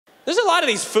There's a lot of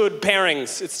these food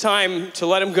pairings. It's time to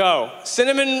let them go.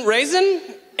 Cinnamon raisin,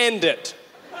 end it.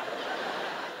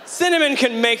 Cinnamon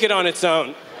can make it on its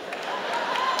own.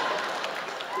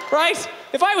 Right?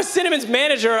 If I was Cinnamon's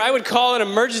manager, I would call an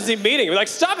emergency meeting. I'd be like,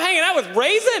 stop hanging out with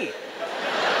Raisin.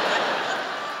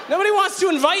 Nobody wants to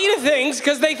invite you to things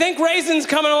because they think Raisin's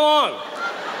coming along.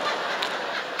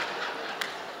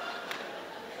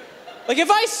 Like,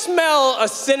 if I smell a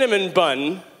cinnamon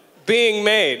bun being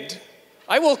made,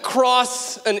 I will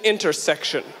cross an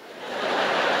intersection.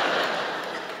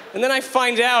 And then I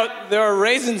find out there are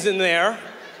raisins in there,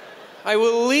 I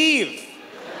will leave.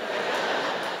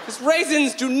 Because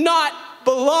raisins do not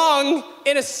belong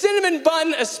in a cinnamon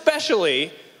bun,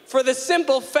 especially for the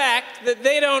simple fact that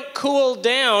they don't cool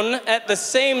down at the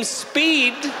same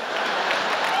speed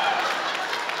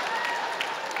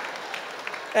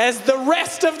as the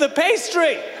rest of the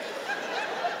pastry.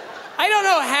 I don't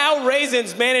know how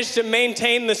raisins manage to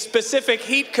maintain the specific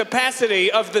heat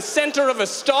capacity of the center of a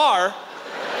star.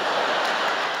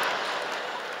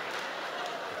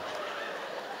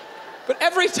 But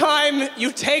every time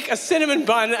you take a cinnamon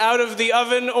bun out of the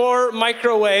oven or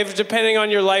microwave, depending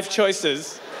on your life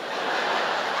choices,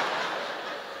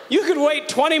 you could wait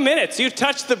 20 minutes. You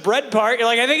touch the bread part, you're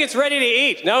like, I think it's ready to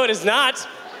eat. No, it is not.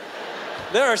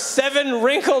 There are 7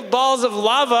 wrinkled balls of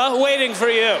lava waiting for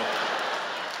you.